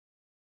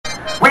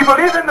We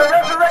believe in the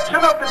resurrection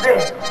of the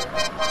dead,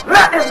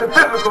 not in the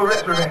physical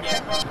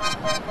resurrection,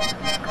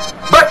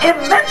 but in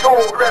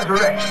mental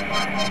resurrection.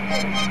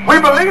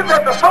 We believe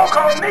that the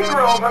so-called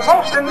Negroes are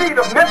most in need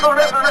of mental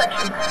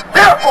resurrection.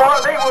 Therefore,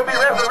 they will be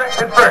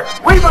resurrected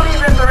first. We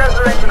believe in the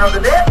resurrection of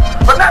the dead,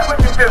 but not when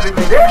you're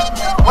physically dead.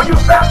 When you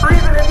stop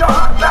breathing and your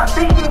heart stops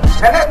beating,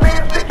 and that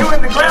man stick you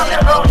in the ground,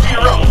 that's all she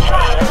wrote.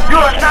 You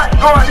are not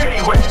going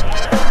anywhere.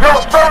 Your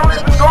soul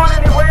isn't going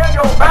anywhere.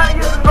 Your body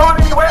isn't going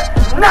anywhere.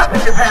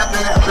 Nothing is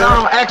happening after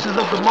Now, actions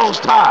of the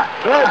Most High.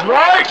 That's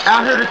right.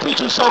 Out here to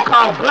teach you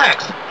so-called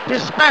blacks,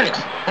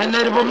 Hispanics, and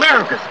Native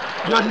Americans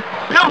your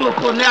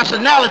biblical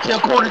nationality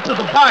according to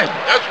the Bible.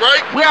 That's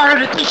right. We are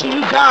here to teach you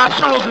God's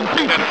chosen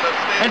people,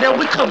 and that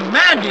we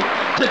commanded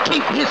to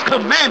keep His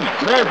commandments.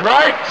 That's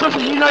right.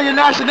 Sister, you know your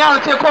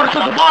nationality according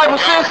to the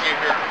Bible, sis?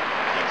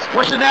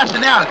 What's your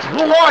nationality?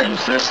 Who are you,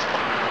 sis?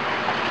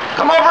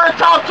 Come over and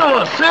talk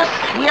to us, sis.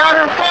 We out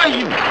here for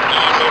you.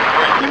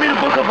 Give me the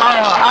book of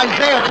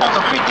Isaiah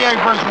chapter 58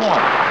 verse 1.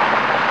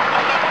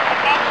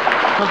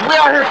 Because we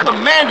are here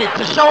commanded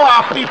to show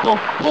our people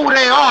who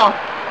they are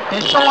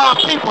and show our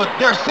people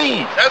their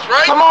sins. That's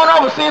right. Come on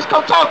over, sis.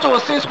 Come talk to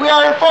us, sis. We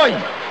out here for you.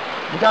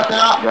 You got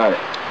that out? Got it.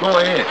 Go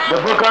ahead.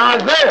 The book of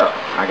Isaiah.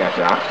 I got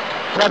you out.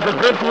 Chapter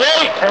 58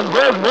 and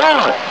verse 1.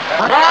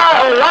 Cry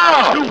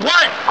aloud. Do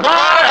what?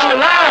 Cry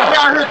aloud. We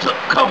are here to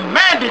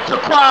commanded to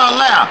cry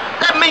aloud.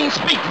 That means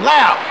speak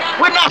loud.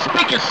 We're not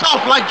speaking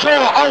soft like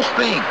Joel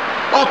Osteen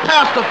or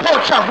Pastor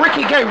Porchop,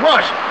 Ricky Gay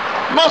Rush.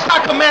 Most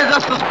High commands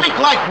us to speak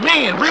like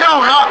men. Read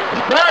on, huh?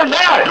 They're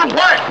not. Do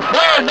what?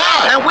 They're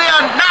not. And we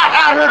are not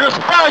out here to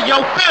spur your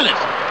feelings.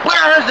 We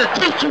are here to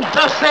teach you,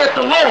 thus saith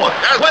the Lord.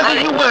 That's whether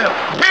right. you will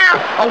hear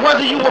or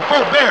whether you will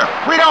forbear.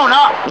 Read on,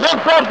 huh?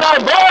 Lift up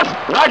thy voice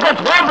like a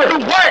trumpet.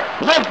 Do what?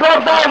 Lift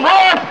up thy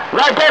voice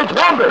like a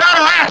trumpet.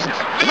 Battle axes.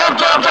 Lift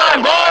up thy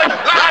voice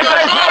like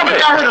a trumpet.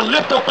 We out here to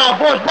lift up our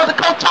voice. Brother,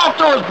 come talk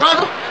to us,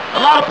 brother. A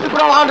lot of people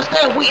don't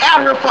understand we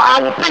out here for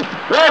our people.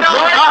 That's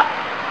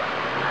right.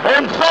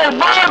 And so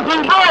mine be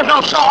born.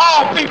 Don't show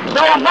all people.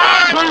 So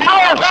mine be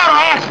born. Battle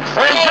axes.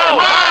 And so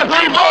mine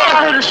be We born.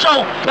 out here to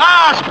show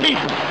God's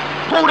people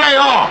who they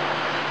are.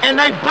 And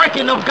they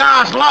breaking of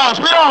God's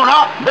laws. We don't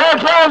know. Their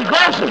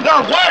transgressions.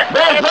 They're what?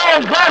 Their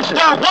transgressions.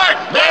 They're what?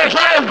 Their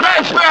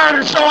transgressions. We are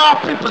here to show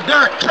our people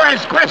their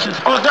transgressions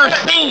or their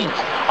sins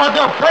or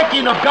their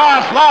breaking of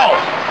God's laws.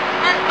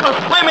 Because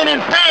women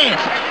in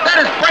pants, that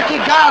is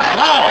breaking God's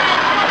laws.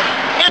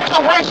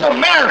 Interracial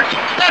marriage,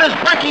 that is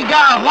breaking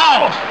God's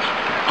laws.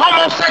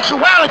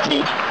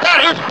 Homosexuality, that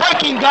is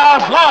breaking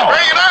God's laws.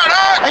 Bring it out,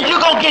 huh? And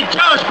you're going to get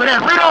judged for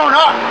that. Read on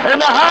up. In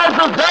the house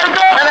of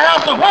Jacob. In the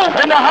house of who?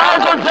 In the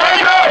house of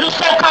Jacob. You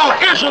so-called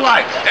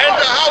Israelites. And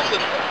the house of...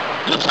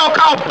 You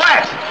so-called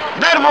blacks,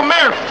 Native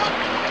Americans,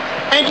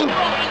 and you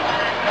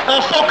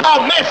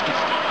so-called Mexicans.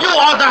 You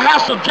are the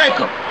house of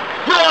Jacob.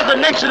 You are the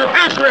nation of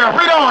Israel.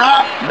 Read on,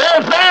 huh?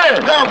 Their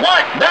sins. They're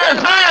what? Their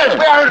sins.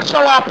 We are here to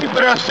show our people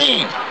their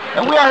sins.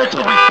 And we are here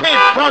to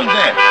repent from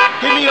that.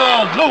 Give me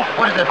Luke,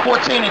 what is that,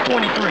 14 and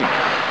 23.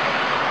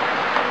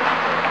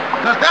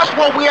 Because that's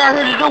what we are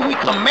here to do. We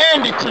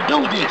commanded to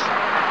do this.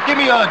 Give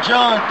me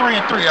John 3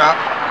 and 3, huh?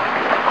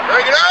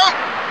 Bring it out.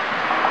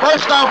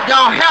 First off,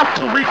 y'all have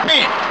to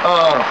repent.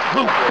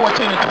 Luke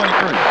 14 and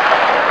 23.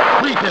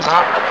 Read this,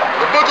 huh?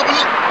 The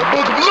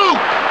book of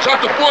Luke,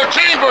 chapter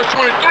 14, verse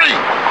 23.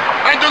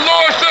 And the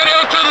Lord said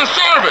unto the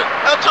servant.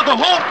 Unto the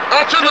who?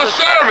 Unto the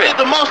servant.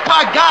 The Most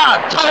High God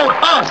told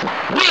us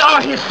we are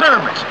His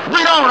servants.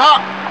 Read on,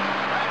 huh?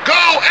 Go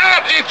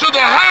out into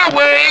the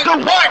highways.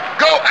 Do what?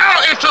 Go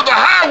out into the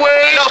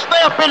highways. Don't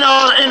stay up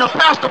in a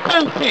pastor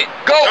pulpit.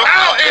 Go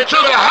out into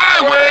the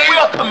highways. We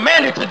are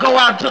commanded to go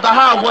out into the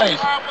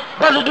highways.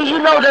 Brother, do you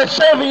know that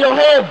shaving your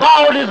head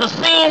bald is a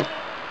sin?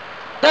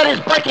 That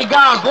is breaking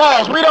God's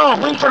laws. Read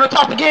on. Read from the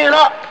top again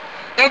up.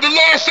 And the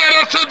Lord said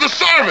unto the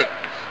servant,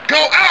 go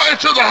out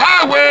into the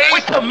highways.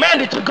 We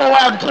commanded to go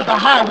out into the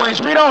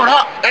highways. Read on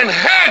up. And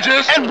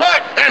hedges. And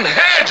what? And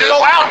hedges. Go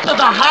out to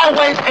the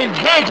highways and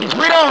hedges.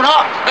 Read on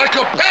up. And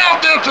compel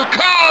them to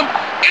come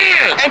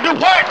in. And do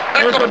what?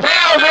 And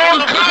compel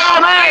them to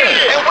come in.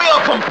 And we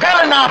are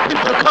compelling our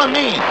people to come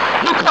in.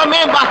 You come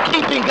in by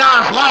keeping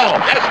God's law.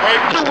 That's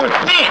right. You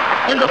repent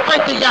in the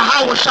faith of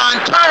Yahweh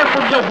and turn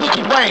from your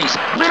wicked ways.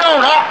 Read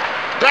on up.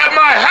 That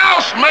my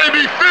house may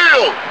be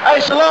filled.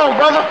 Hey, shalom,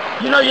 brother.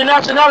 You know your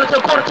nationality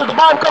according to the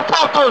Bible. Come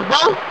talk to us,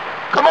 brother.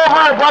 Come over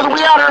here, brother. We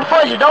out here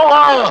for you. Don't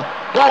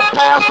walk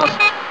past us.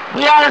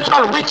 We out here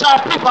trying to reach our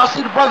people. I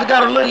see the brother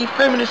got a little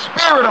feminine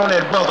spirit on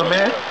that brother,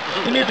 man.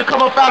 He needs to come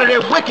up out of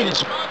that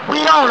wickedness.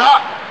 Read on,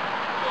 up.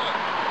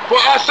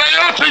 For I say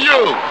unto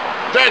you,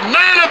 that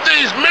none of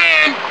these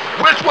men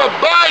which were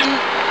bidden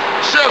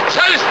shall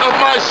taste of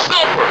my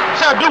supper.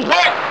 Shall do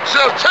what?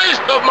 Shall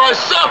taste of my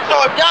supper. So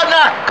if y'all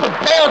not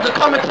compelled to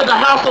come into the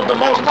house of the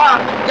Most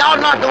High,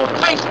 y'all not going to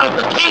taste of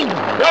the kingdom.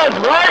 That's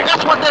right.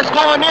 That's what that's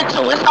going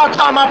into. It's our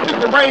time our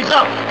people raise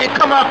up and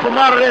come out from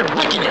out of that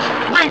wickedness.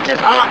 Read this,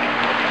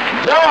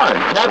 John,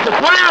 chapter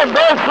 3 and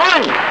verse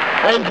 3.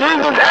 And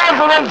Jesus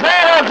answered and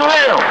said unto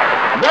him,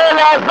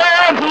 Verily I say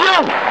unto you,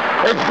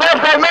 Except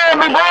that man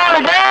be born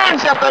again.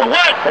 Except that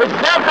what?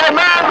 Except that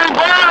man be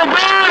born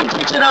again.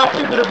 Teaching our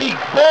people to be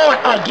born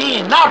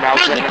again, not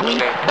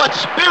physically, but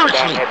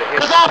spiritually.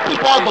 Because our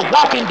people are the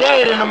walking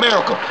dead in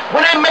America.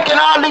 When they making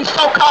all these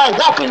so-called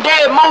walking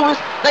dead movies,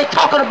 they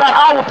talking about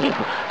our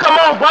people. Come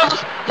on, brothers.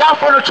 Y'all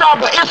from the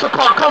tribe of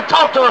Issachar, come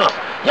talk to us.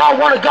 Y'all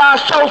one of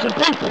God's chosen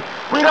people.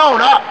 Read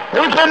on,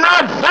 He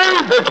cannot see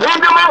the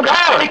kingdom of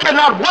God. He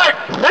cannot what?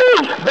 See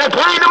the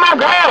kingdom of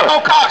God.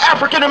 So-called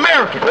African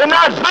American.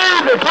 Cannot see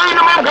the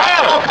kingdom of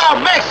God.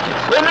 So-called Mexican.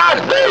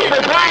 Cannot see the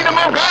kingdom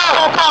of God.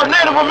 So-called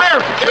Native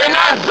American.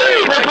 Cannot see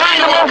the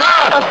kingdom of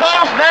God. Because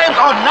those names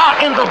are not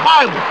in the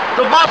Bible.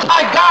 The Most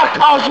High God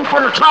calls you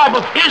from the tribe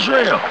of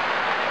Israel.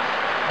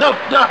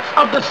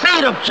 Of the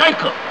seed of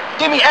Jacob.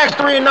 Give me Acts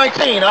 3 and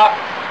 19, Bring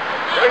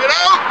it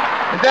out.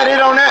 Is that it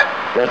on that?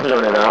 That's it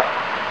on that,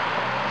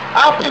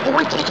 Our people,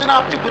 we teaching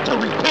our people to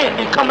repent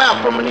and come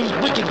out from these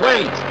wicked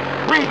ways.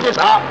 Read this,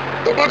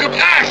 The book of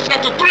Acts,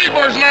 chapter 3,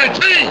 verse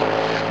 19.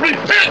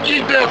 Repent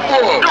ye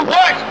therefore. Do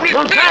what?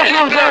 Repent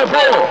ye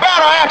therefore.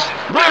 Battle action.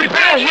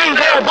 Repent ye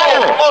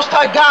therefore. The Most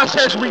High God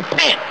says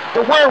repent.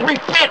 The word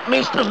repent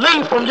means to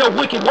leave from your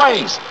wicked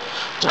ways.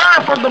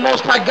 Turn from the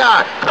Most High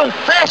God.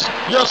 Confess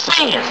your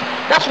sins.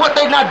 That's what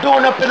they're not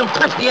doing up in them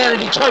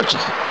Christianity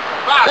churches.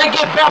 They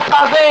get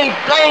baptized,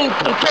 they ain't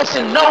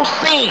confessing no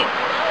sin.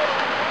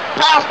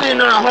 Pastor in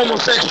there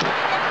homosexual.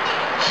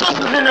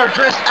 Sisters in there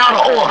dressed out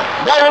of order.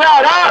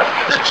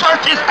 The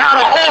church is out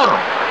of order.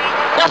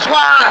 That's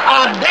why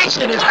our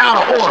nation is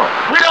out of order.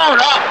 We don't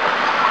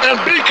and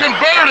be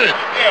converted.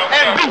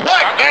 And be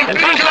what? And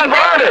be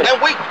converted. And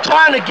we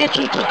trying to get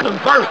you to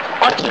convert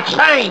or to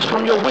change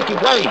from your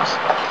wicked ways.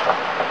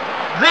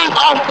 Leave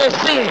off that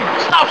sin.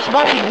 Stop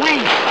smoking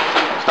weed.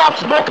 Stop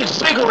smoking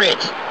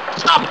cigarettes.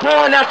 Stop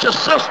throwing out your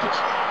sisters.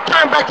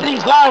 Turn back to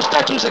these laws,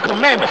 statutes, and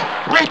commandments.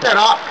 Read that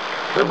up.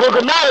 The book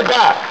of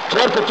Malachi,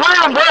 chapter 3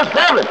 and verse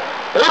 7.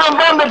 Even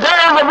from the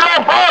days of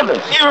your fathers.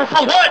 Even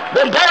from what?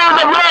 The days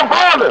of your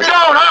fathers.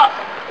 Showing up.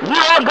 You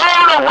are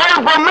going away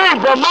from me,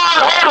 from my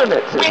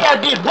ordinances. We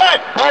have did what?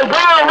 Have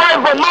gone away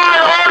from my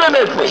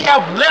ordinances. We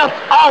have left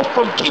off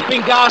from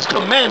keeping God's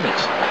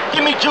commandments.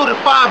 Give me Jude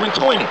 5 and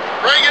 20.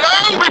 Bring it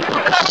on.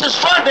 Repercussions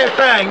for that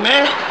thing,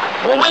 man.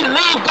 When we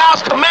leave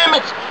God's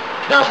commandments,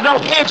 there's no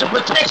hedge of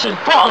protection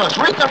for us.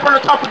 Read that from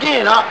the top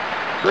again,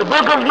 The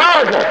book of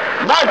Micah,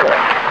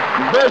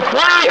 verse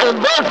 3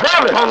 and verse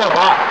 7. Hold up,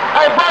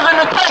 Hey, brother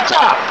in the tank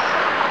top.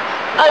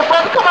 Hey,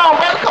 brother, come on,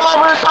 brother. Come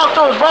over here and talk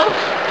to us, brother.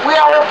 We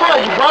out here for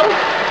you, brother.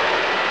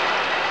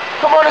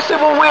 Come on and see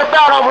what we're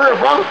about over here,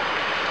 brother.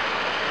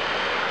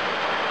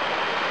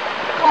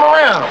 Come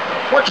around.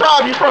 What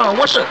tribe you from?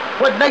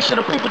 What nation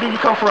of people do you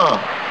come from?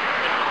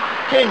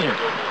 Kenya.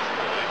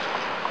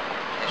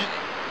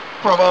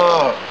 From,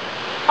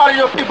 how do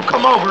your people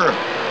come over here?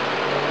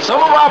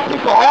 Some of our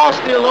people are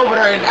still over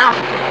there in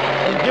Africa,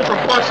 in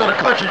different parts of the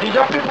country. Did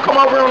your people come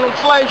over here on them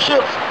slave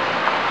ships?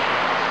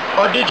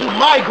 Or did you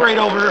migrate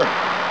over here?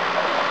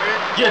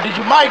 Yeah, did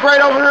you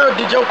migrate over here?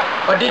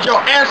 Or did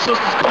your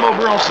ancestors come over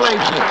here on slave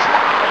ships?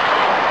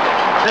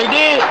 They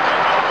did?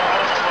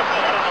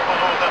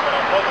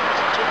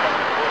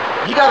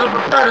 You got to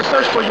prepare to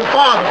search for your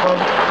father,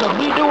 brother. Because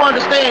we do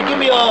understand. Give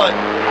me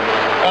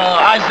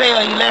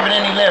Isaiah 11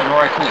 and 11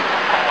 right quick.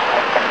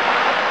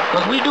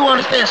 Because we do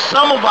understand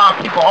some of our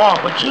people are,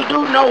 but you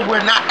do know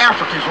we're not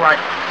Africans, right?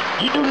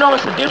 You do know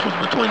it's the difference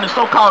between the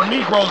so-called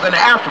Negroes and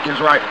the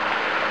Africans, right?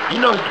 You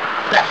know,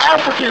 the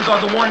Africans are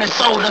the one that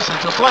sold us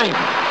into slavery,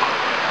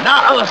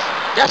 not us.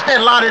 That's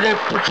that lie that they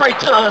portray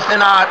to us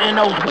in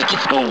those wicked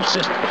school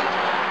systems.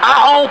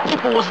 Our own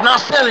people was not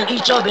selling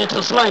each other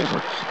into slavery.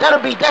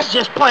 That's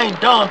just plain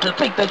dumb to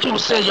think that you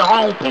would sell your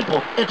own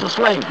people into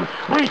slavery.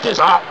 Read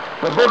this,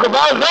 the book of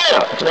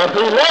Isaiah,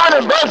 chapter 11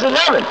 and verse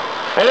 11.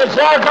 And it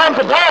shall come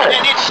to pass.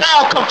 And it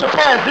shall come to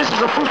pass. This is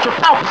a future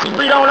prophecy.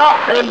 Read on up.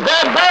 In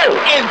that day.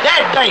 In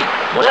that day.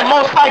 When the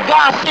Most High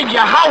God send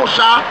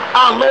Yahushua,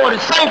 our Lord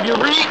and Savior,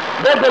 read.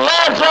 That the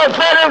Lord shall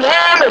set his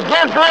hand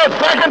against thee a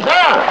second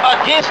time.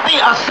 Against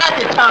thee a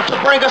second time to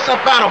bring us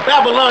up out of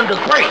Babylon the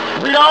Great.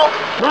 Read on.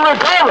 To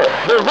recover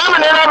the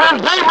remnant of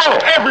his people.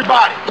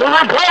 Everybody. To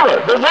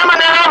recover the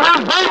remnant of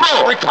his people.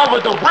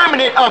 Recover the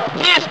remnant of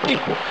his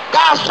people.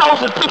 God's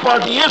chosen people are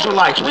the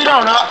Israelites. Read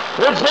on up.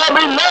 It shall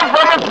be left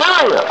from Assyria.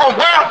 From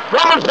where?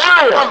 From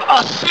Assyria. From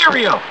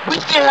Assyria. We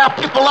still have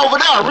people over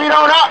there. Read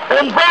on up.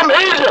 And from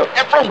Egypt.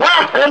 And from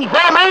where? And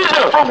from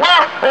Egypt. From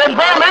where? And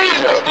from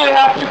Egypt. We still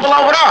have people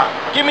over there.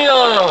 Give me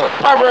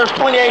Proverbs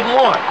 28 and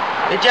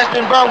 1. It just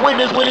been brought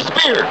witness with his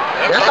spirit.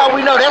 That's how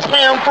we know that's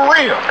Ham for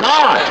real.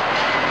 God.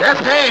 That's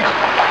Ham.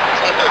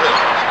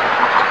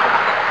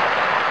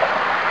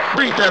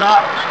 Read that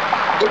up.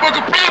 The book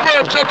of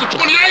Proverbs, chapter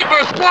 28,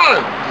 verse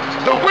 1.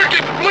 The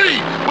wicked flee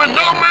when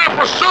no man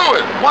pursue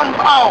it.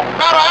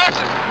 Battle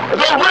axes.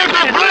 The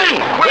wicked flee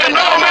when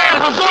no man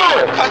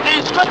pursue it. Because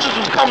these scriptures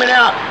was coming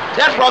out.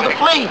 That's brother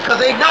flee,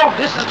 because they know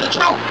this is the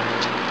truth.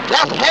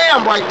 That's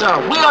Ham right there.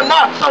 We are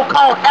not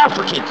so-called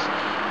Africans.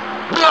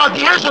 We are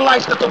the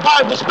Israelites that the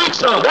Bible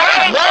speaks of.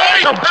 That's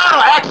right. The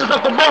battle axes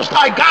of the Most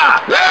High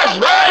God. That's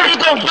right. He's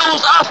going to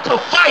use us to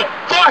fight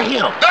for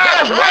him.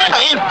 That's right.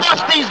 To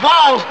enforce these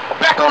laws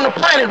back on the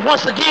planet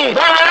once again.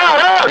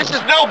 This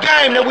is no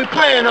game that we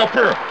playing up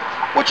here.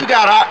 What you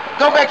got, Art?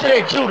 Go back to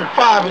that Jude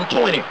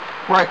 5:20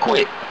 right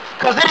quick.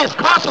 Because it is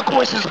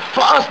consequences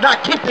for us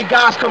not keeping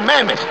God's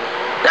commandments.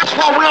 That's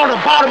why we're on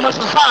the bottom of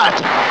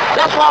society.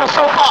 That's why the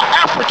so-called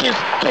Africans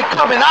can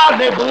come in our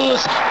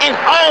neighborhoods and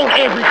own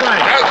everything.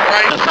 That's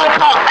right. The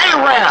so-called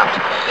Arabs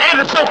and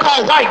the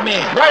so-called white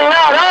man.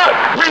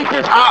 Read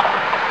this, Art.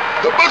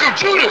 The book of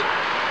Jude,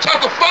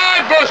 chapter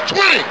 5, verse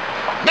 20.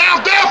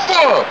 Now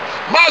therefore,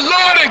 my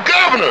Lord and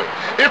Governor,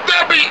 if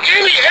there be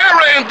any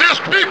error in this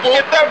people,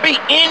 If there be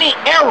any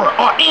error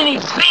or any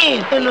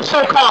sin in the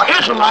so-called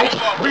Israelites,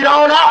 read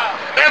on up.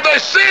 and they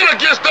sin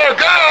against their And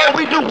God,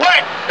 we do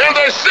what? and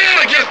they sin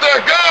against their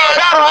God,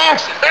 Battle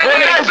axe. and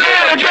they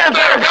sin against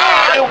their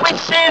God, And we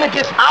sin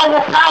against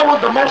our power,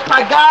 the Most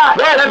High God.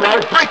 Let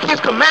us break his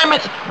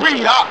commandments.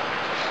 Read up.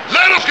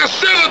 let us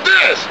consider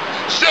this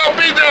shall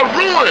be their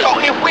ruin, So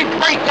if we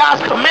break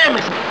God's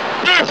commandments,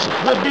 this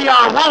will be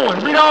our ruin.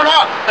 Read on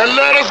up. and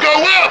let us go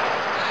up,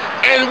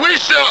 and we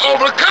shall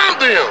overcome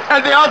them,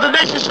 And the other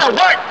nations shall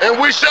what? and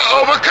we shall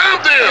overcome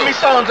Give me them.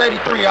 Psalms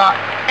 83, Art.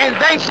 And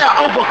they shall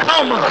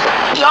overcome us.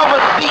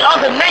 The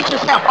other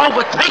nations have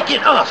overtaken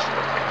us.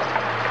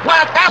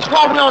 Well, that's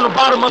why we're on the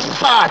bottom of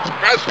society.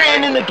 That's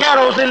Staying in the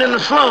ghettos and in the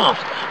slums.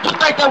 You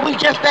think that we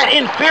just that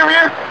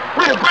inferior?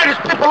 We're the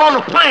greatest people on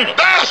the planet.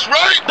 That's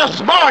right. The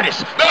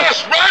smartest.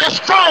 That's right. The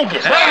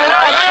strongest.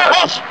 Right.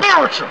 Most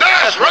spiritual.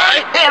 That's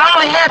right. It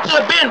only had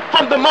to have been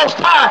from the Most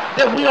High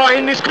that we are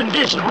in this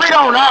condition. Read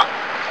on up.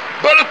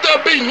 But if there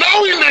be no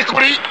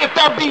iniquity If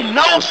there be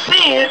no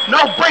sin,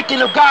 no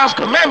breaking of God's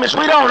commandments,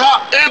 read on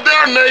up. in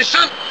their nation,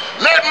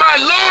 let my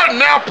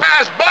Lord now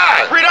pass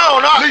by. Read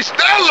on up. Lest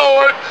their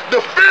Lord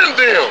defend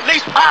them. At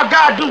least our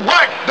God do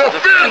what?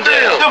 Defend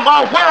them. Them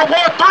World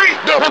War III?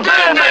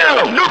 Defend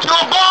them.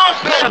 Nuclear bombs?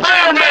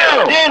 Defend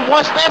them. Then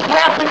once that's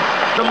happened,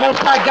 the Most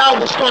High God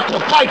will start to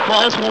fight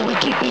for us when we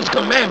keep these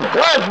commandments.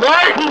 That's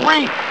right. We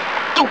read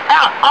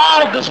throughout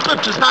all the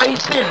scriptures how he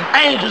sent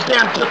angels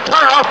down to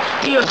turn off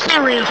the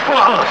Assyrians for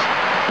us.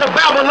 The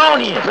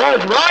Babylonians. That's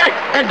right.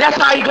 And that's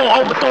how he gonna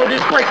overthrow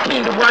this great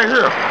kingdom right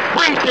here.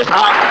 Read this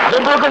out. The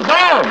book of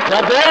Psalms,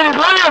 chapter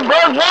 83,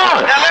 verse 1.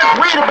 Now let's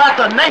read about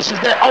the nations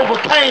that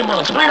overcame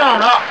us. Read on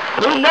up.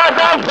 Do not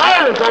thou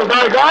silence, O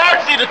thy God.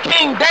 See, the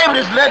King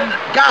David is letting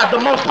God, the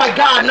Most High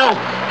God, know.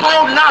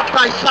 Hold not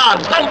thy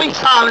silence. Don't be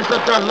silenced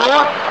up there,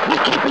 Lord. We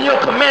keeping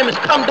your commandments.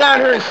 Come down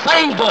here and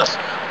save us.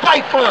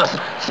 Fight for us.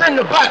 Send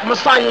the black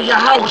Messiah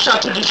Yahweh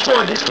to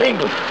destroy this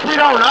kingdom. We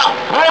don't know.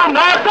 Hold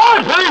not thy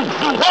peace.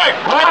 Do what?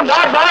 Hold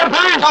not thy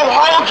peace. So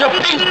hold your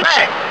peace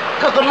back.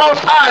 Because the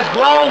Most High is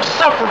long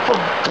suffering from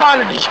trying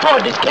to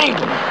destroy this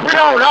kingdom. We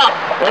don't know.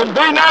 And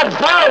be not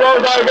still, O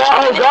thy God,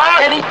 O God.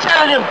 And he's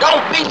telling them,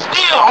 don't be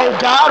still, O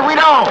God. We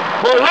don't.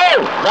 For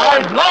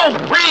lo,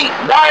 read,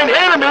 thine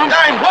enemies.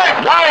 Thine what?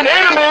 Thine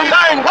enemies.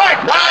 Thine what?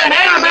 Thine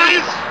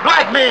enemies.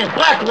 Black man,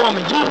 black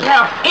woman, you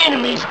have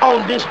enemies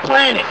on this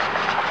planet.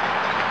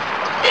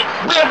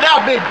 We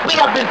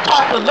have been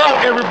taught to love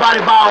everybody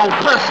by our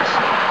oppressors.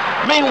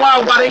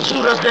 Meanwhile, while they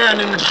shoot us down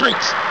in the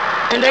streets,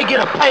 and they get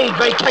a paid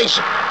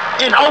vacation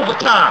and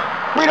overtime,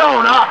 we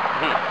don't know.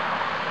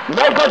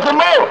 Make us some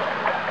more.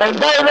 And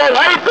they that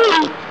hate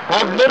thee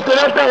have lifted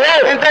up their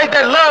head. And they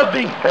that love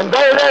thee. And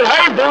they that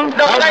hate thee.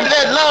 No, they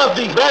that love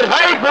thee. That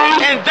hate thee.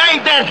 And they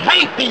that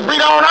hate thee,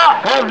 read on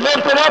up, have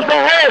lifted up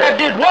their head. That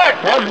did what?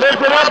 Have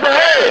lifted up their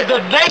head.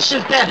 The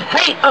nations that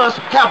hate us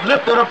have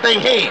lifted up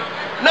their head.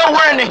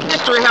 Nowhere in the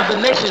history have the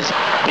nations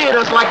did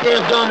us like they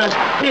have done us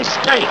this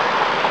day.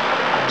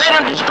 They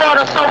done destroyed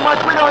us so much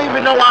we don't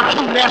even know our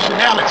true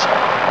nationality.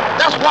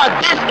 That's why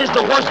this is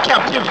the worst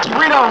captivity.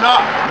 Read on up.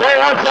 They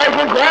have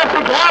taken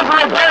grafted counsel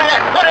and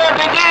what have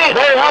they did?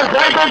 They have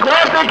taken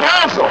grafted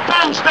counsel.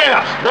 Food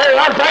stamps. They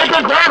have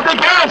taken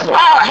grafted counsel.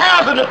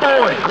 Housing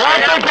authority.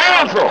 Grafted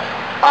counsel.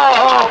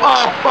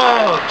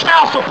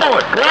 Child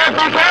support.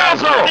 Grafted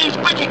counsel. These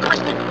wicked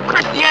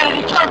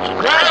Christianity churches.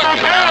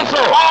 Grafted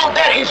counsel. All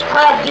that is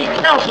crafty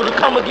counsel to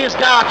come against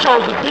God's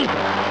chosen people.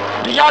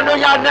 Do y'all know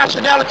y'all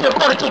nationality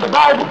according to the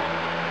Bible?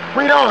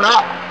 Read on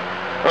up.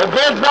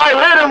 Against thy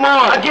hidden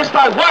one. Against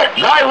thy what?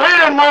 Thy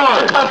hidden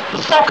one. Because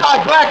the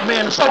so-called black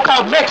man, the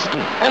so-called Mexican,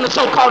 and the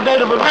so-called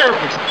Native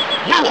Americans,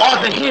 you are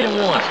the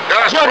hidden ones.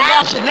 That's Your right.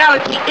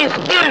 nationality is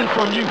hidden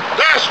from you.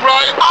 That's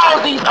right.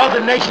 All these other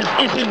nations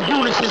is in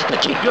unison to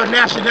keep your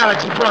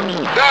nationality from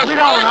you. That's We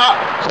don't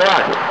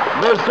right.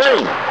 Verse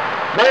 3.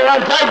 They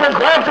have taken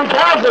crafty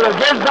counsel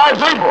against thy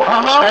people,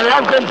 and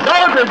have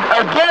consulted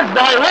against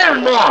thy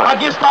hidden one.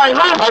 Against thy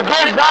who?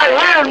 Against thy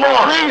hidden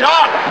one. Read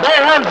up. They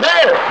have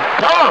said,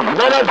 come,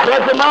 let us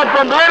cut them out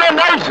from being a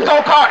nation.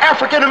 So-called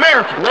African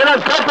American. Let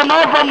us cut them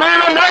out from being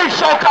a nation.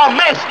 So-called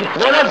Mexican.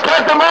 Let us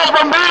cut them out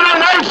from being a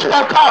nation.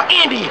 So-called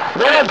Indian.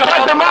 Let us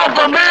cut them out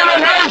from being a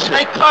nation.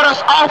 They cut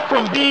us off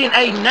from being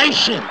a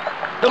nation.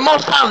 The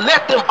Most High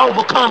let them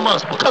overcome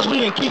us because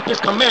we didn't keep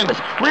His commandments.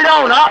 Read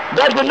on up.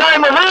 That's the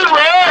name of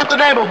Israel. That's the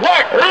name of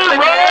what?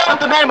 Israel. That's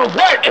the name of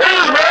what?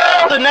 Israel.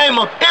 That's the name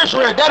of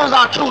Israel. That is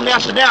our true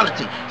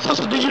nationality.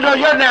 Sister, do you know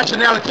your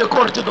nationality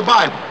according to the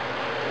Bible?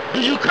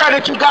 Do you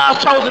credit you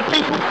God's chosen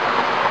people?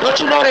 Don't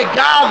you know that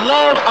God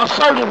loves a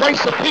certain race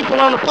of people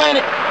on the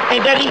planet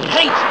and that He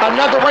hates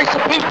another race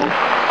of people?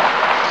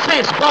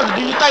 Sis, brother,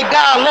 do you think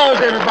God loves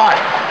everybody?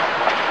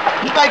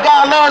 You think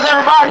God loves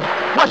everybody?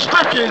 What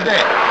scripture is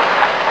that?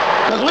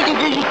 Because we can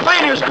give you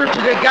plenty of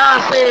scripture that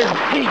God says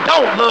He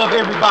don't love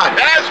everybody.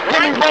 That's right.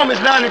 Give me Romans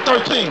 9 and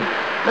 13.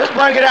 Let's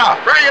bring it out.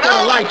 Bring it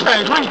out. The light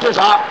change. Read this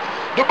out.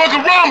 The book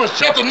of Romans,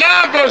 chapter 9,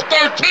 verse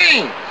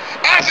 13.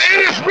 As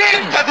it is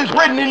written. As it's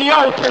written in the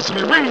Old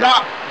Testament. Read it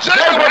out.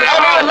 Jacob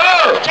have I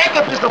loved.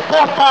 Jacob is the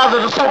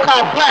forefather of the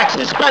so-called blacks,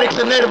 Hispanics,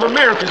 and Native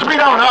Americans.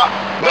 Read on out.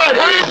 But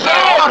Esau.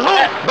 But who?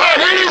 But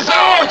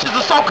Esau. Which is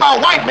the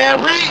so-called white man.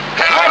 Read.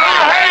 Have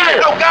I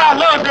hated. No, God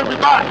loves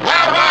everybody.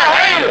 Have I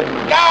hated.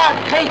 God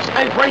hates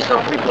a race of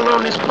people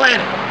on this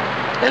planet.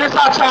 And it's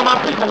our time our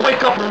people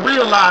wake up and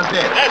realize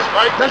that. That's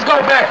right. Let's go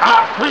back.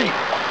 Read.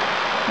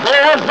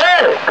 There is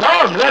there.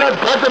 Come, let us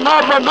get them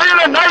out from being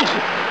a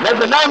nation. Let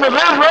the name of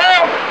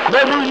Israel,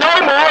 let we know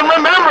and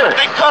remember.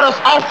 They cut us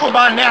off from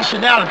our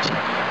nationality.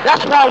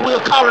 That's why we're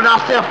calling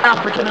ourselves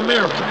African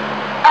American.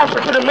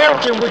 African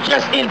American was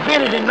just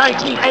invented in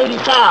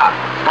 1985.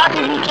 How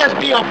can you just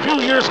be a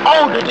few years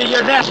older than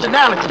your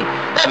nationality?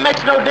 That makes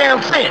no damn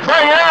sense.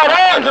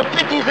 In the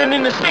 50s and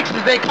in the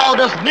 60s, they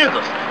called us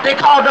niggers. They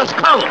called us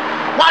colored.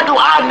 Why do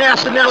our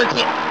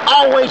nationality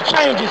always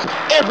changes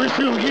every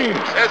few years?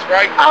 That's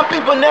right. Our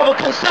people never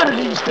consider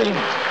these things.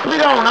 We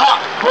don't know.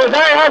 For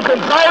they have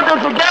consulted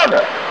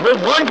together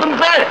with one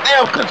consent. They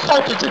have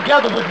consulted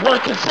together with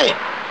one consent.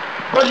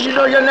 Brother, you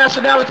know your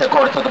nationality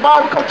according to the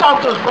Bible? Come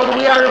talk to us, brother.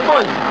 We out here for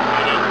you.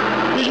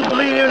 Do you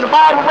believe in the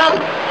Bible, brother?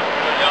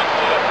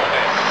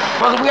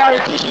 Brother, we out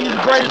here teaching you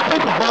the greatest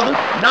people, brother.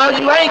 No,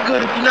 you ain't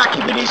good if you're not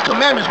keeping these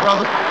commandments,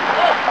 brother.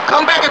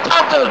 Come back and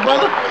talk to us,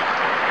 brother.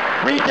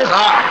 Read this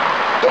out.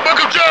 The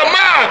book of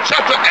Jeremiah,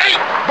 chapter 8,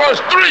 verse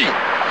 3.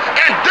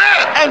 And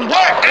death. And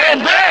what?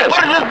 And death. What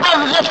did this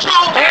brother just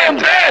show?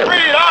 And death.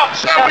 Read it up.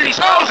 Shall be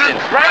chosen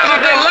rather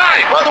than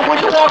life. Brother,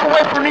 when you walk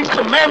away from these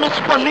commandments,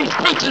 from these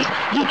teachers,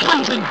 you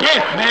choosing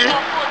death, man.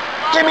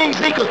 Give me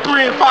Ezekiel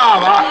 3 and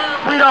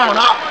 5, Read on,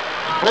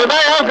 For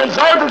they are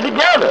consulted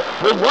together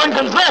with one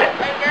consent.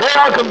 They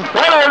are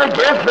confederate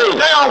against thee.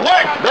 They are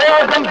what? They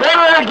are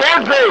confederate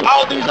against thee.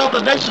 All these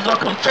other nations are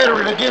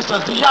confederate against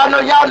us. Do y'all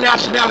know y'all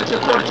nationality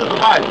according to the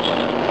Bible?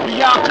 Do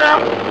y'all care?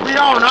 Read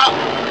on,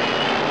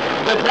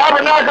 The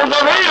tabernacles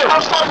of Edom.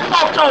 I'm talking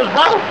to us,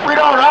 brother. Read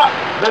on,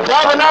 The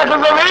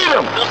tabernacles of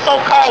Edom. The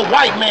so-called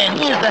white man.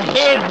 He is the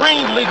head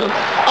ringleader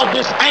of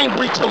this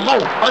angry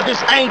tumult, of this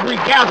angry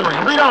gathering.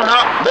 Read on,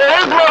 The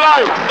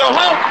Israelites. The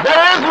who? The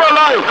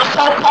Israelites. The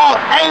so-called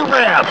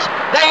Arabs.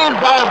 They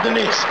involved in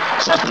this.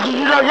 Sister, do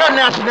you know your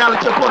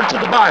nationality according to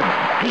the Bible?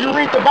 Do you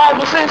read the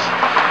Bible, sis?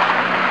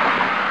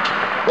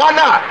 Why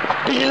not?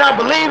 Do you not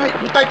believe it?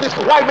 You think this is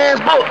the white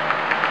man's book?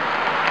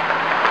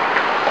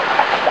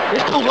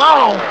 It's too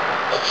long.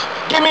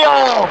 Give me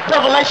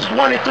Revelations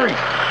 1 and 3.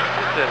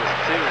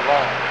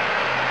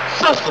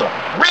 Sister,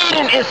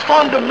 reading is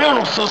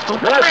fundamental, sister.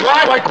 That's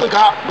right quick,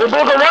 The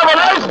book of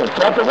Revelation,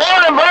 chapter 1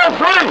 and verse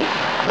 3.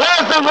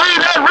 Blessed and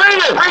read that, read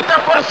it. Read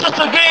that for the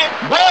sister again.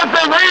 Blessed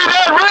and read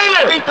that,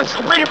 read it.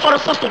 Read it for the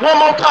sister one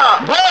more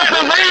time. Blessed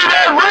and read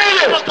that, read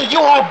it. Sister,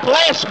 you are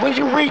blessed when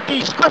you read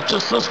these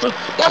scriptures, sister.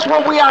 That's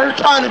what we are here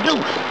trying to do.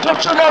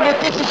 Don't you know that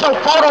this is your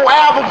photo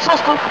album,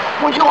 sister?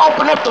 When you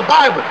open up the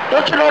Bible,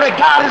 don't you know that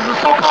God is a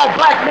so-called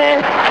black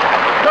man?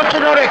 Don't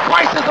you know that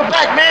Christ is a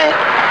black man?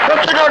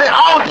 Don't you know that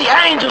all the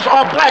angels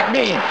are black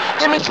men?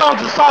 Give me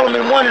Songs of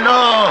Solomon 1 and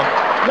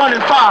 5. Bring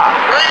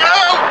it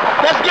out.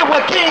 Let's get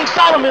what King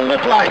Solomon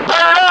looked like. Bring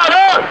it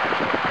out.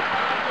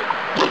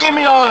 You give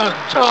me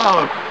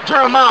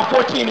Jeremiah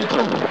 14 and 2.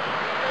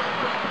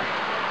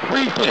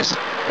 Read this.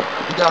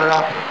 You got it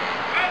out.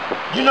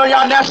 You know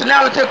y'all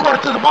nationality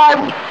according to the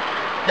Bible?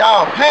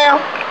 Y'all Ham?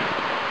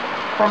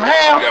 From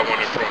Ham? You got one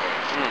in front of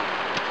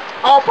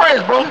you. All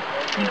praise, bro.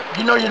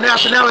 You know your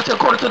nationality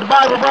according to the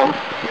Bible, bro?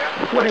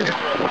 What is it?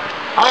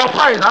 All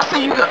praise. I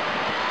see you got.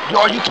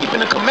 Are you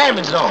keeping the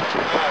commandments though?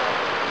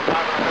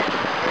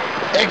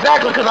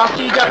 Exactly, because I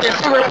see you got that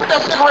cigarette. Put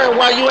that cigarette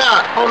while you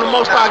out on the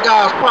Most High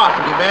God's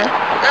property, man.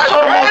 Show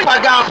the Most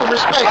High God some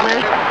respect,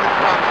 man.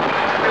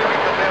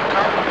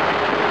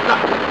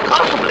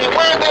 Comfortably,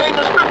 where is that in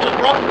the scriptures,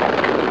 bro?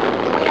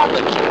 We have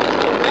to keep these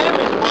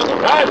commandments, brother.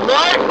 Right,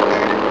 right?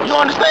 You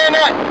understand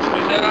that?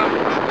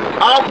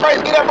 All praise,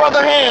 get that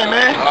brother a hand,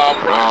 man.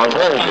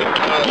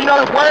 You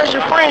know, where's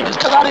your fringes?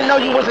 Because I didn't know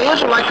you was an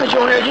Israelite because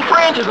you don't have your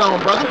fringes on,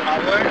 brother.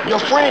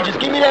 Your fringes.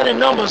 Give me that in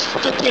Numbers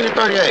 15 and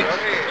 38.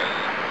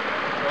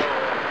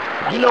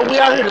 You know, we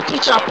out here to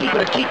teach our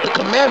people to keep the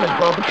commandments,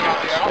 brother.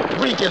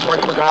 Read this right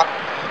quick,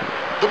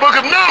 The book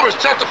of Numbers,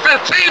 chapter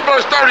 15,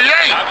 verse 38.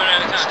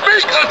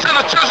 Speak unto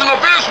the children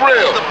of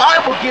Israel. The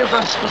Bible gives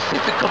us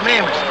specific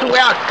commandments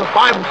throughout the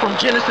Bible, from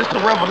Genesis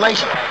to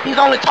Revelation. He's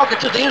only talking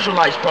to the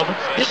Israelites, brother.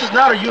 This is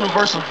not a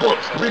universal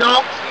book. Read on.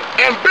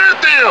 And bid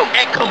them.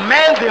 And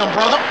command them,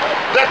 brother.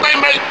 That they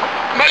may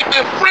make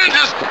them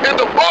fringes in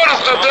the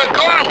borders of their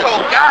garments.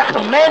 So God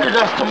commanded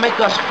us to make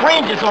us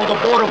fringes on the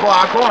border of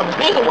our garments.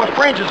 These are what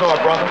fringes are,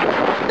 brother.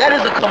 That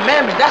is a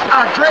commandment. That's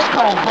our dress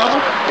code, brother.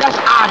 That's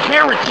our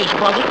heritage,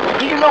 brother.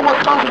 Do you know what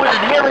comes with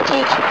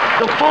inheritance?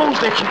 The foods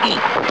that you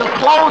eat, the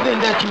clothing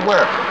that you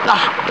wear,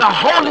 the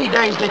holy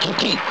days that you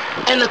keep,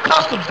 and the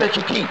customs that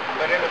you keep.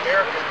 But in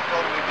America, it's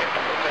totally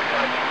different because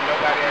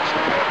nobody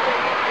actually has their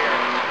own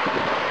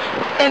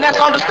heritage. And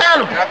that's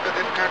understandable. After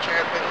this country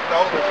has been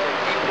stolen from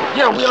people,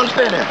 Yeah, we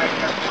understand that.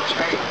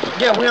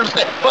 Yeah, we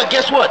understand. But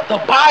guess what?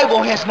 The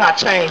Bible has not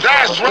changed.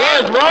 That's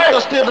right. That's right.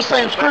 It's still the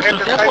same scriptures.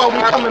 That's why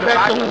we're coming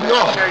back to who we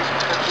are.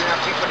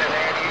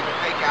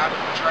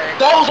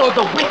 Those are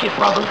the wicked,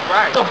 brother.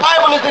 Right. The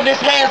Bible is in the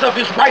hands of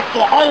its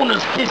rightful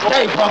owners this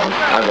day, brother.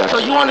 So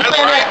you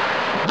understand that?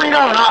 Bring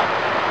on up.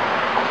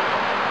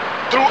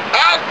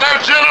 Throughout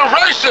their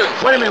generations.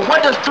 Wait a minute.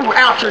 What does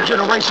throughout your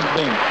generations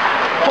mean?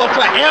 For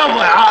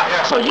forever.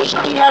 So you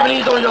should be having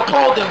these on your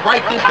clothing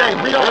right this day.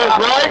 Read on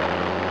up, right?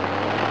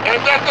 And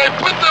that they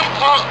put them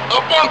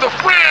upon the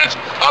fringe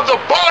of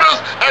the borders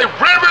a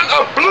ribbon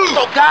of blue.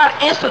 So God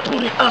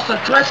instituted us a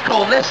dress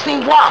code. Let's see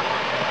why.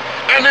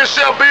 And it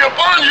shall be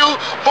upon you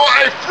for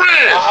a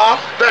fringe,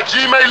 that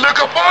ye may look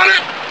upon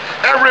it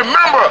and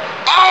remember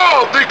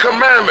all the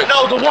commandments.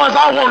 No, the ones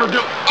I want to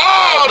do.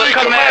 All the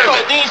commandments.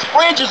 So these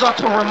fringes are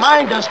to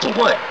remind us to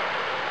what?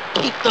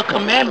 Keep the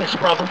commandments,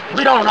 brother.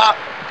 Read on up.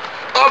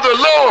 Of the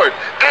Lord,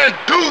 and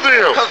do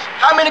them.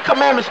 How many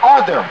commandments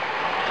are there?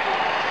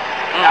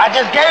 I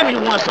just gave you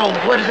one, so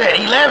what is that,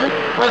 11?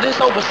 Brother, it's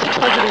over 613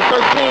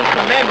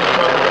 commandments,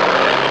 brother.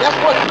 That's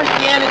what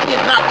Christianity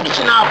is not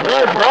teaching our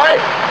blood, bro.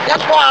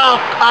 That's why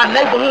our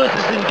neighborhoods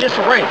is in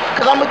disarray.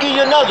 Because I'm going to give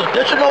you another.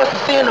 Don't you know it's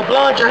a sin to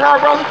blonde your hair,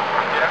 brother?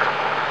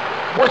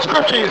 What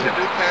scripture is it?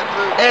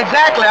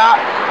 Exactly.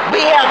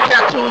 We have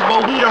tattoos,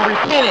 but we don't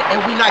repent it,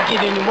 and we not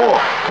getting any more.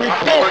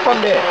 Repent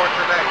from that.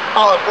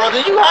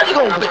 Brother, how you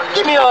gonna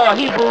give me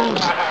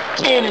Hebrews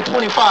 10 and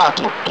 25,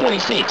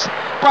 26?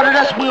 Brother,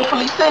 that's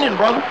willfully sinning,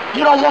 brother.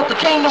 You don't want the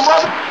kingdom,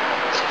 brother?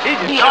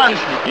 Be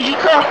honest. Do you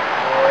care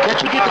that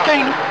you get the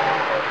kingdom?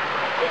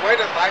 The way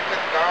that life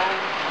has gone,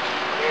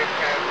 it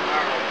has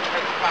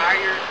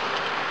transpired,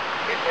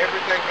 and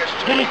everything has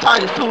changed. Give me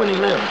Titus 2 and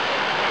 11.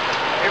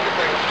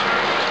 Everything has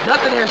changed.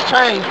 Nothing has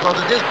changed,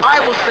 brother. This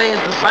Bible says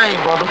the same,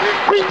 brother.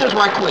 Read this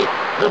right quick.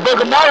 The book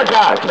of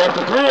Malachi,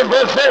 chapter 3 and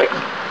verse 6.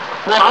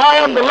 For I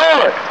am the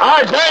Lord,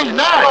 I change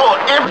not. Oh,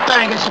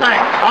 everything has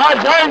changed. I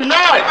change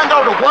not. Even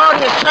though the world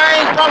has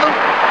changed, brother,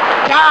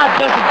 God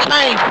doesn't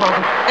change, brother.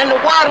 And the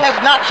world has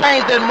not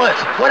changed that much.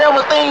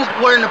 Whatever things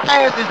were in the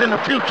past is in the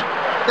future.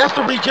 That's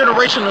the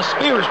regeneration of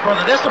spirits,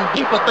 brother. That's some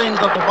deeper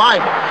things of the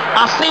Bible.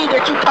 I see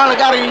that you kind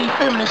of got an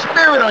effeminate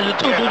spirit on you,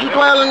 too. Did you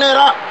dwell in that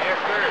up?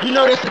 You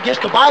know that's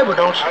against the Bible,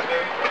 don't you?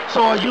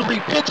 So are you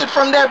repented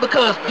from that?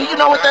 Because do you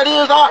know what that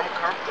is, Art?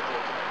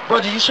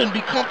 Brother, you shouldn't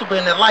be comfortable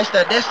in that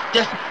lifestyle. That's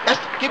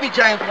give me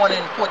James 1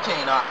 and 14,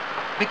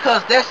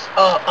 because that's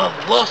a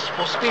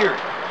lustful spirit.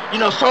 You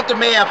know, something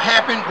may have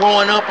happened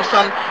growing up or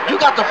something. You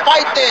got to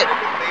fight that.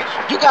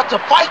 You got to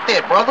fight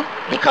that, brother,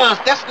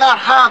 because that's not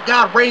how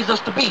God raised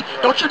us to be.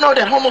 Don't you know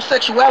that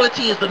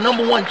homosexuality is the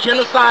 #1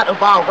 genocide of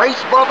our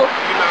race, brother?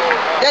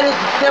 That is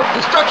the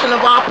self-destruction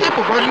of our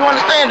people, brother. You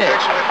understand that?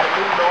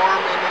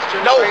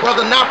 No,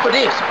 brother, not for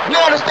this. We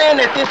understand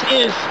that this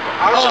is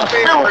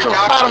spiritual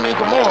Sodom and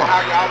Gomorrah.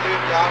 How y'all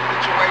live y'all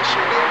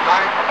situation in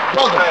life.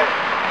 Brother,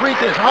 read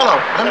this. Hold on.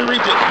 Let me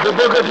read this. The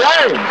book of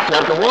James,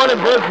 chapter 1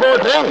 and verse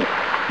 14.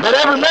 But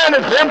every man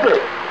is tempted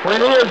when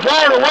he is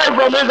drawn away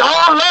from his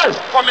own lust.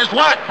 From his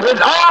what?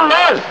 His own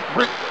lust.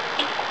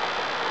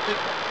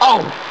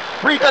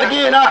 Read that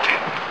again,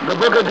 The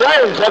book of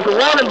James, chapter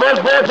 1 and verse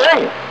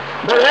 14.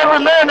 But every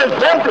man is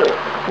tempted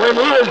when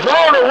he is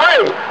drawn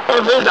away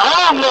of his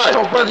own lust.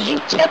 So, brother, you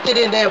tempted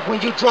in that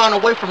when you're drawn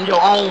away from your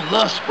own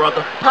lust,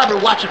 brother. Probably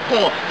watching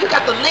porn. You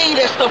got to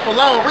leave that stuff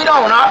alone. Read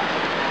on,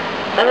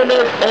 And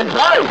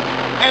entice.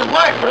 And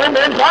what? And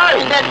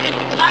entice. And that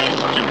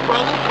entices you,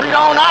 brother. Read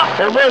on up.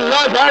 And when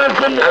lust had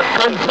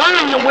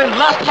conceived, and when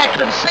lust had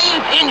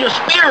conceived in your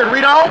spirit,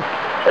 read on.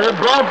 It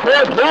brought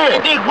forth sin. It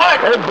did what?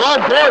 It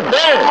brought forth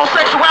sin.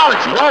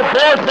 Homosexuality. Brought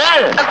forth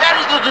sin. Because that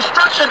is the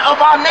destruction of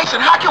our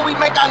nation. How can we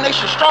make our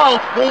nation strong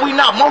when we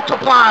not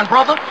multiplying,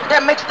 brother?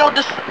 That makes no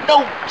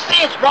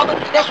sense, brother.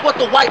 That's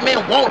what the white man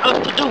want us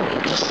to do.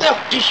 To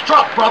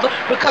self-destruct, brother.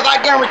 Because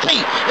I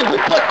guarantee, if we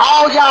put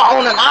all y'all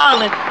on an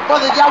island,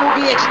 brother, y'all will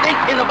be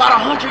extinct in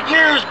about 100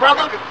 years,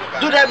 brother.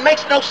 Dude, that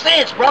makes no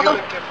sense, brother.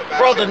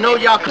 Brother,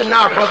 no, y'all could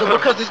not, brother,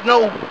 because there's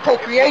no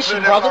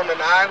procreation, brother. On an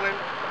island.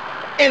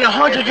 In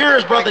 100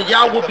 years, brother,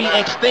 y'all will be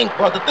extinct,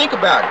 brother. Think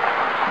about it.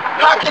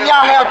 How can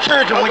y'all have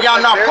children when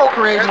y'all not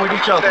procreating with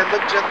each other? That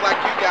look just like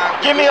you guys.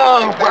 Give me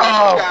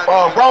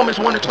Romans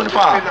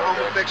 1:25. Into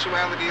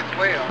homosexuality as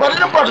well. Brother,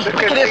 them brothers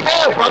wicked as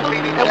hell, brother.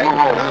 And we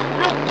will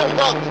rebuke them,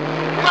 brother.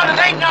 Brother,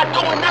 they not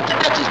doing nothing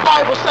that this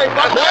Bible say,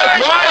 brother.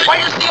 Right. Why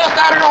you see us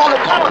out here on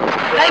the corner?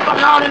 They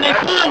behind in their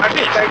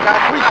pulpit.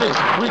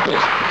 Read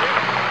this.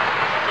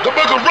 The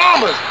book of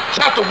Romans,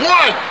 chapter 1,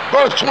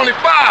 verse 25.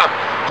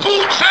 Who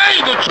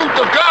changed the truth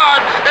of God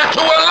into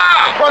a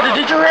lie? Brother,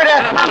 did you hear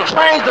that? Who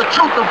changed the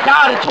truth of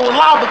God into a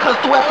lie? Because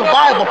throughout the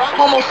Bible,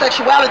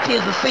 homosexuality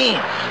is a sin.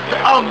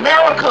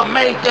 America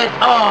made that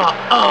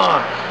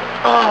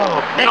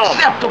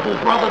acceptable,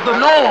 brother, the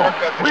norm.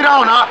 We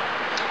don't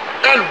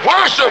And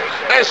worship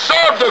and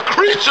serve the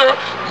creature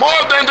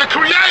more than the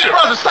creator.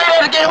 Brother, say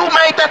that again. Who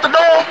made that the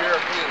norm?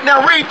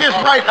 Now read this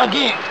right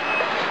again.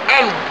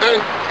 And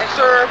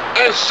serve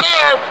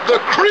the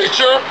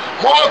creature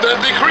more than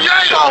the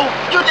creator. So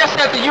you just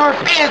said the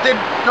Europeans, that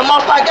the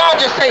Most High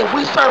God just say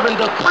we serving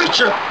the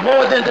creature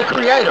more than the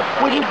creator.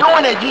 When you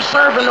doing that, you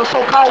serving the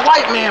so-called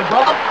white man,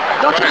 brother.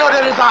 Don't you know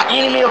that is our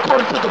enemy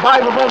according to the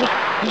Bible, brother?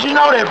 Did you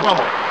know that,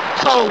 brother?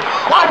 So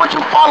why would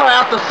you follow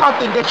after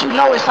something that you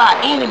know is our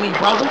enemy,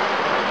 brother?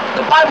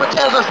 The Bible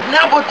tells us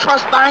never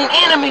trust thine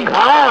enemy.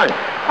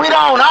 We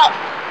don't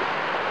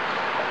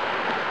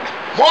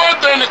More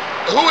than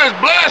who is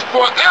blessed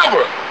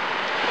forever.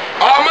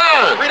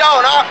 Amen. We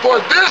don't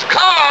For this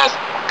cause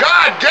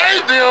God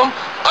gave them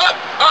up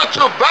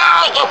unto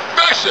vile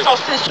affections. So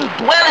since you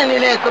dwelling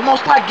in it, the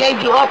Most High gave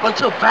you up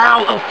unto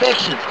vile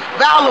affections.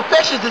 Vile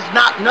affections is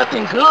not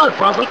nothing good,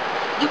 brother.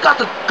 You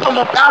got to come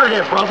up out of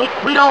there, brother.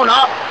 We don't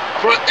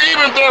For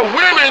even their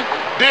women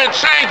did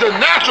change the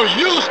natural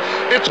use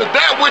into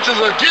that which is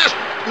against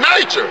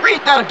nature.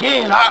 Read that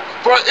again,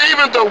 For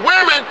even the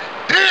women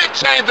did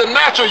change the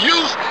natural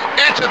use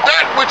into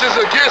that which is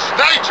against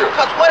nature.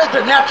 Because what is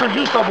the natural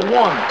use of a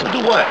woman? To do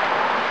what?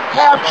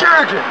 Have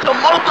children. To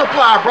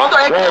multiply, brother.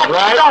 I can still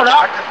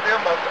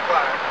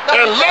multiply.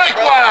 And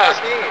likewise,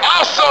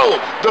 also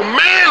the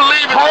man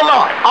leaving. Hold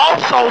on.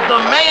 Also the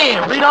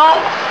man. Read on.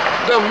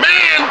 The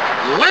man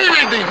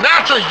leaving the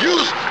natural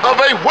use of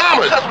a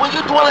woman. Because when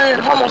you're dwelling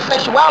in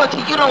homosexuality,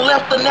 you done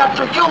left the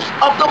natural use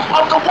of the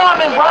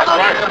woman, brother.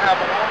 I still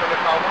have a woman if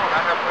I want.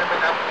 I have women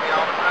after me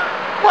all the time.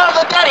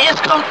 Brother, that is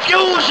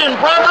confusion,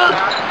 brother.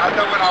 I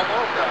know what I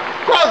want, though.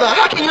 Brother,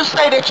 how can you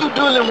say that you're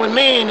dealing with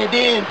men and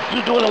then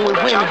you're dealing with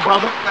women,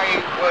 brother?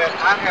 Say what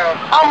I have.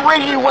 I'm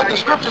reading you what the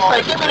scriptures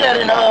say. Give me that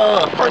in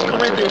 1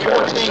 Corinthians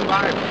 14.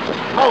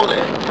 Hold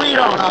it. Read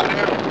on.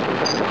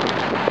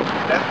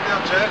 That's still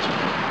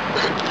judgment.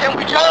 Can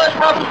we judge,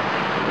 brother?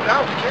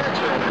 No, we can't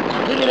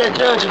judge. Give me that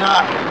judging,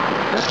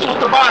 Let's see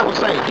what the Bible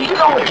says. Do you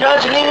know what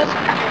judging is? You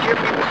can give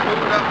me the food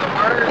of the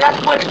word.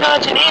 That's what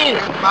judging is.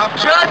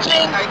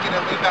 Judging.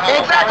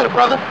 Exactly,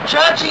 brother.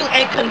 Judging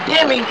and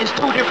condemning is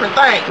two different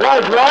things. Right.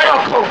 We're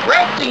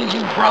correcting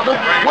you, brother.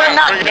 We're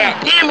not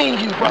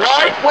condemning you, brother.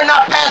 We're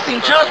not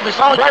passing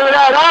judgments on you.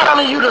 I'm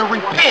telling you to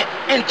repent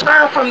and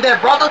turn from that,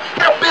 brother.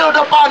 It'll build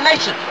up our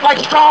nation like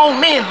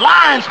strong men,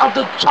 lions of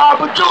the tribe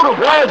of Judah.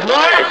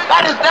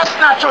 That's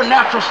not your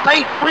natural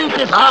state. Read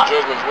this out.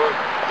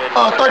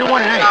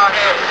 31 and 8.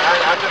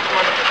 I just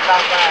wanted to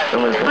stop by.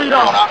 Read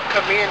on.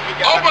 Commend you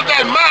guys. Open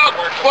thy mouth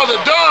for the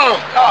dumb.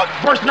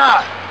 Verse 9.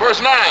 Verse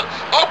 9.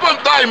 Open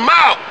thy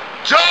mouth.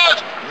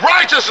 Judge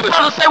righteously.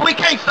 Brother say we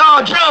can't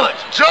judge.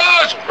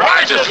 Judge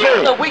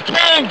righteously. So we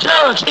can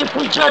judge if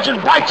we judging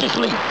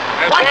righteously.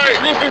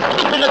 Righteousness is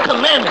keeping the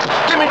commandments.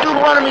 Give me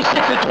Deuteronomy 6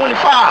 and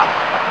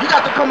 25. You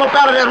got to come up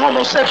out of that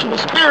homosexual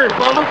spirit,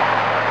 brother.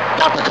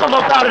 Got to come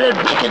up out of that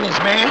wickedness,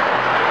 man.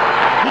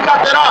 You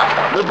got that up.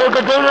 The book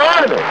of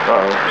Deuteronomy.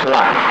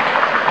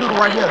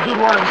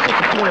 Deuteronomy 6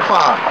 and 25.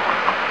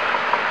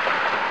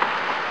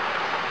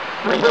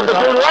 The book of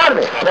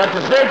Deuteronomy,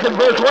 chapter 6 and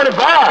verse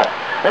 25.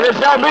 And it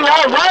shall be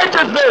our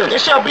righteousness. It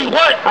shall be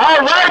what?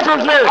 Our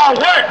righteousness. Our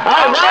what?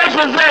 Our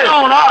righteousness.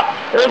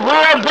 If we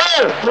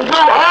observe to do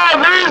all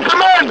these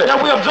commandments.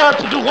 That we observe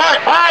to do what?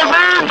 All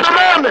these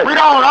commandments. Read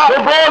on.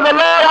 Before the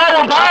Lord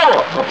our power.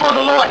 Before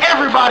the Lord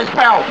everybody's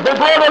power.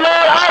 Before the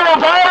Lord our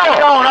power.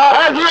 Read on.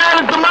 As he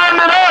had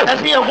commanded us.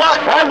 As he had what?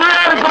 As he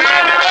had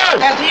commanded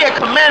us. As he had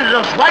commanded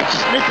us.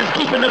 Righteousness is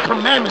keeping the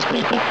commandments,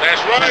 people.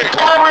 That's right.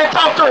 Come over and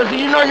talk to us. Do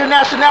you know your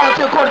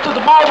nationality according to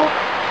the Bible?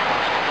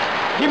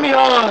 Give me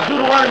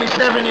Deuteronomy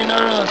 7 and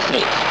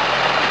 6.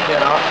 You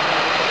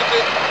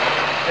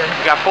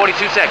got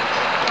 42 seconds.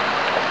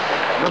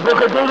 The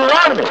book of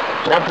Deuteronomy,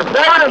 chapter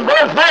 7 and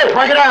verse 6.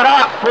 Break it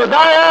out. For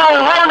thou art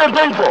an holy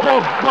people.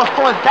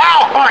 For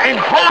thou art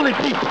an holy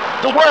people.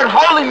 The word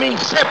holy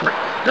means separate.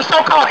 The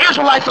so-called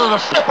Israelites are a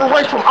separate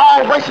race from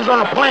all races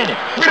on the planet.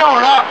 Read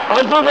on up.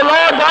 Unto the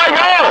Lord thy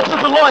God. Unto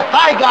the Lord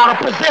thy God, a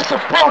possessive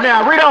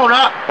pronoun. Read on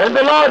up. And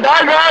the Lord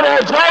thy God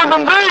has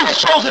chosen thee.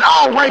 Has chosen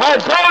all races.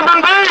 Has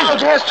chosen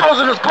thee. Has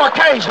chosen us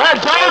Caucasians.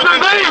 Has chosen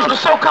thee. The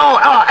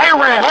so-called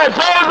Arabs. Has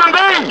chosen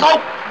thee. So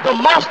the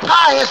Most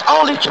High has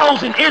only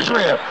chosen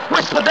Israel,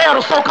 which they are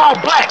the so-called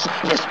blacks,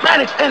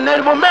 Hispanics, and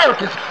Native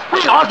Americans.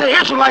 We are the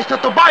Israelites that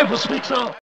the Bible speaks of.